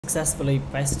successfully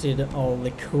pasted all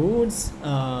the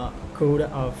code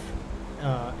of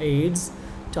aids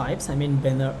types. I mean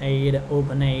banner aid,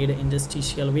 open aid,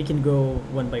 interstitial. We can go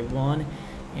one by one,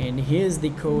 and here's the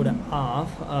code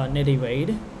of native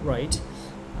aid, right?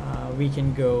 We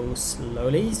can go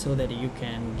slowly so that you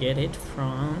can get it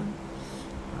from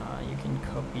you can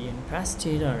copy and paste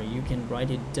it, or you can write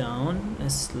it down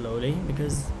slowly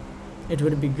because it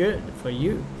would be good for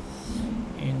you.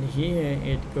 And here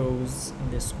it goes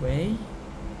this way.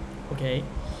 Okay,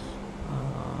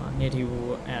 native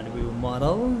ad view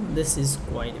model, this is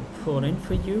quite important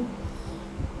for you.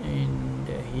 And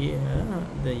here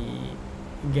the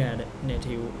get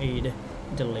native aid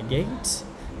delegate,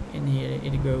 and here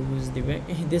it goes the way.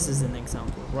 This is an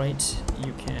example, right?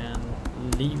 You can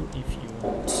leave if you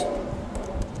want.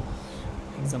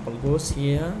 Example goes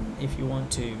here. If you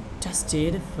want to test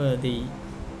it for the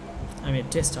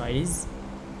test IDs,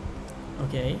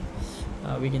 okay,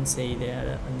 we can say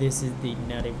that this is the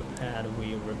native ad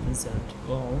we represent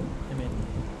all,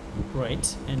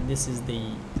 right, and this is the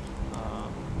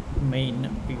main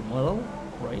view model,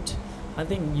 right? I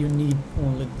think you need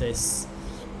only this,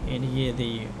 and here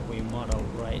the view model,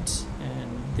 right?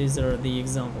 And these are the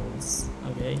examples.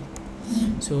 Okay,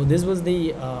 so this was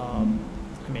the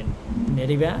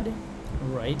native ad,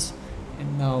 right?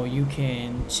 And now you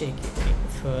can check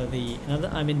for the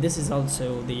another. This is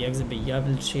also the exhibit. I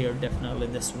will share definitely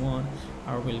this one,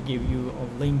 or will give you a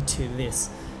link to this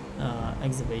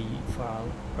exhibit file,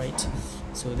 right?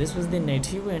 So this was the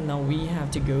native, and now we have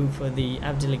to go for the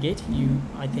app delegate.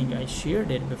 I think I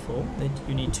shared it before that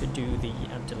you need to do the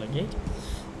app delegate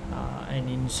and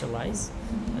initialize.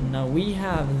 And now we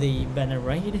have the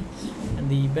banner aid, and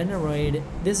the banner aid,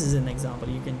 this is an example.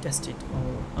 You can test it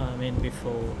all,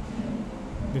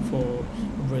 before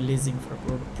releasing for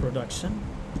production.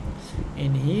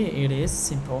 And here it is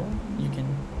simple. You can,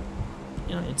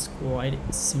 it's quite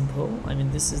simple.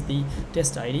 This is the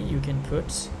test ID. You can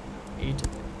put it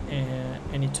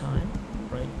anytime,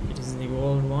 right? It is the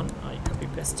old one. I copy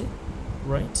paste it,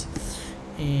 right?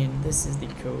 And this is the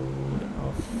code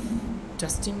of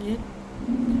testing it.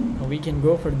 Now we can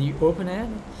go for the open ad.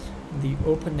 The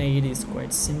open aid is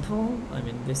quite simple.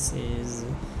 This is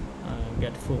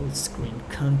get full screen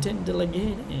content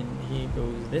delegate, and here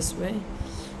goes this way,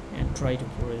 and try to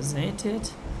present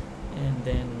it, and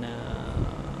then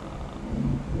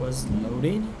was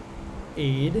loaded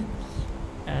aid,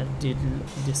 ad did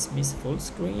dismiss full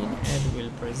screen, ad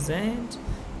will present,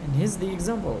 and here's the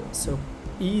example. So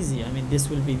easy. This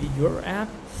will be your app,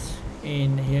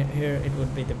 and here it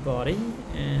would be the body,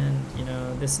 and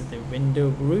this is the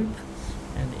window group,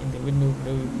 and in the window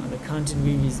group the content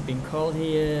view is being called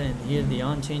here, and here the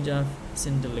on change of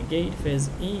send delegate phase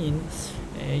in.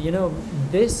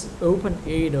 This open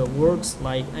aid works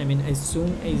like as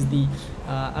soon as the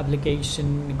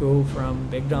application go from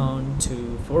background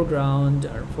to foreground,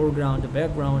 or foreground to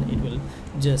background, it will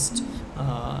just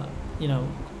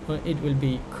it will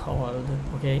be called.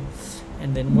 Okay,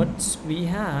 and then what we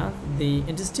have, the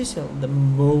interstitial, the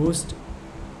most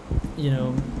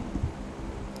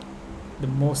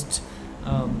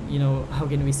how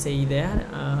can we say that,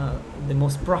 the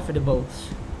most profitable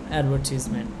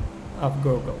advertisement of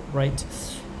Google, right?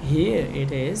 Here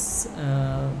it is,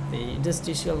 the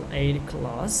interstitial aid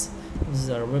class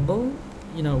observable.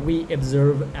 We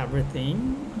observe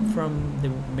everything from the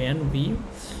main view.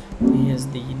 Here's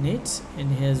the init,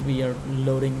 and here's we are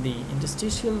loading the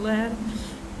interstitial ad,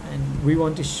 and we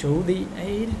want to show the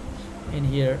aid, and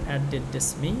here ad did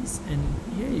dismiss, and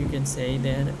here you can say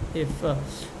that if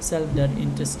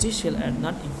self.interstitial ad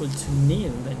not equal to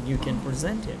nil, then you can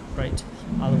present it, right?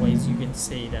 Otherwise you can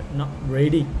say that not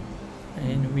ready,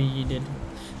 and we did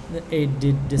the aid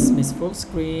did dismiss full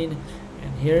screen.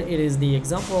 And here it is the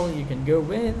example you can go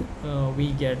with.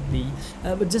 We get the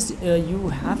but just you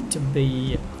have to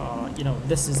be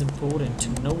this is important to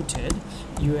note it.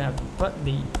 You have to put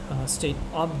the state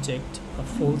object a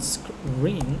full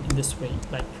screen in this way,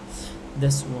 like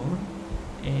this one,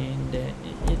 and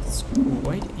it's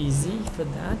quite easy for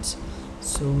that,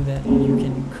 so that you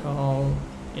can call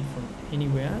it from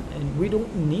anywhere, and we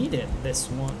don't need it,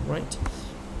 this one, right?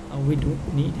 We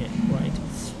don't need it, right?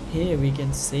 Here we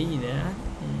can say that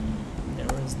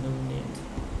there is no need.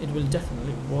 It will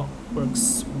definitely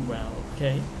works well.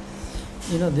 Okay,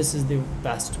 this is the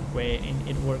best way, and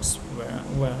it works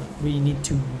well. We need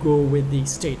to go with the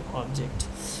state object,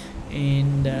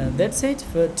 and that's it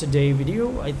for today's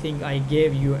video. I think I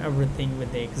gave you everything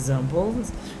with the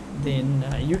examples. Then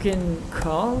you can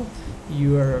call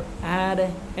your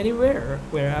ad anywhere,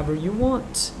 wherever you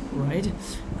want, right?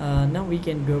 Now we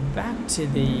can go back to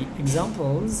the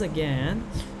examples again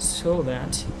so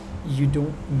that you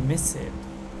don't miss it.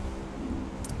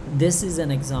 This is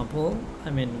an example. I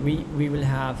mean, we will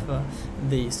have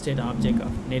the state object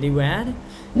of native ad,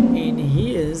 and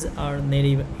here's our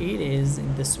native. It is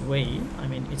in this way. I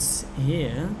mean, it's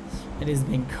here. It is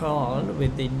being called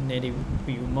with the native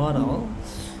view model.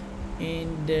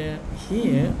 And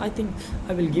here I think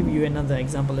I will give you another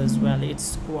example as well.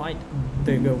 It's quite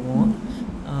bigger one.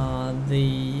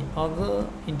 The other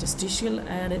interstitial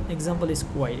ad example is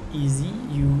quite easy.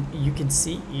 You can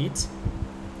see it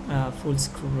full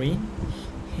screen.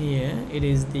 Here it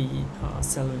is the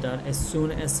self dot. As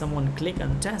soon as someone click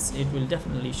on test, it will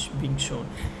definitely being shown.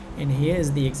 And here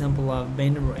is the example of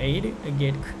banner aid,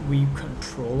 get view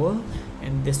controller,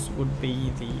 and this would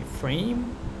be the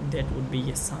frame that would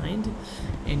be assigned.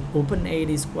 And open aid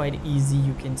is quite easy.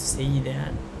 You can see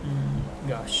that.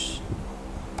 Gosh,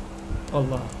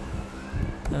 Allah.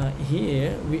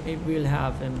 Here we will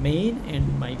have a main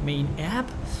and my main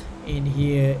app, and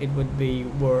here it would be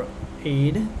were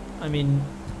aid. I mean,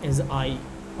 as I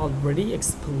already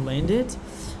explained it,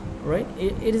 right?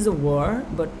 It is a var,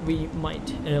 but we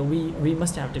might we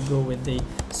must have to go with the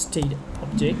state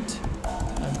object.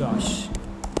 Gosh,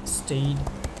 state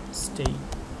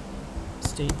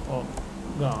of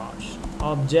gosh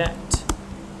object.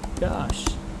 Gosh,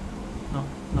 no,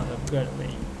 not a good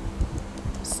way.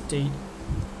 State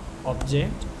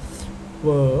object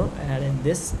were add in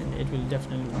this, and it will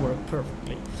definitely work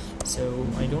perfectly. So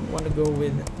I don't want to go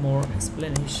with more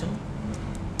explanation.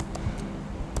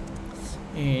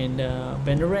 And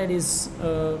banner aid is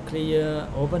clear,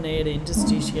 open aid,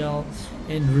 interstitial,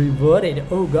 and rewarded.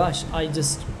 Oh gosh, I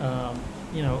just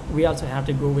you know, we also have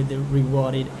to go with the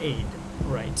rewarded aid,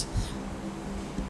 right?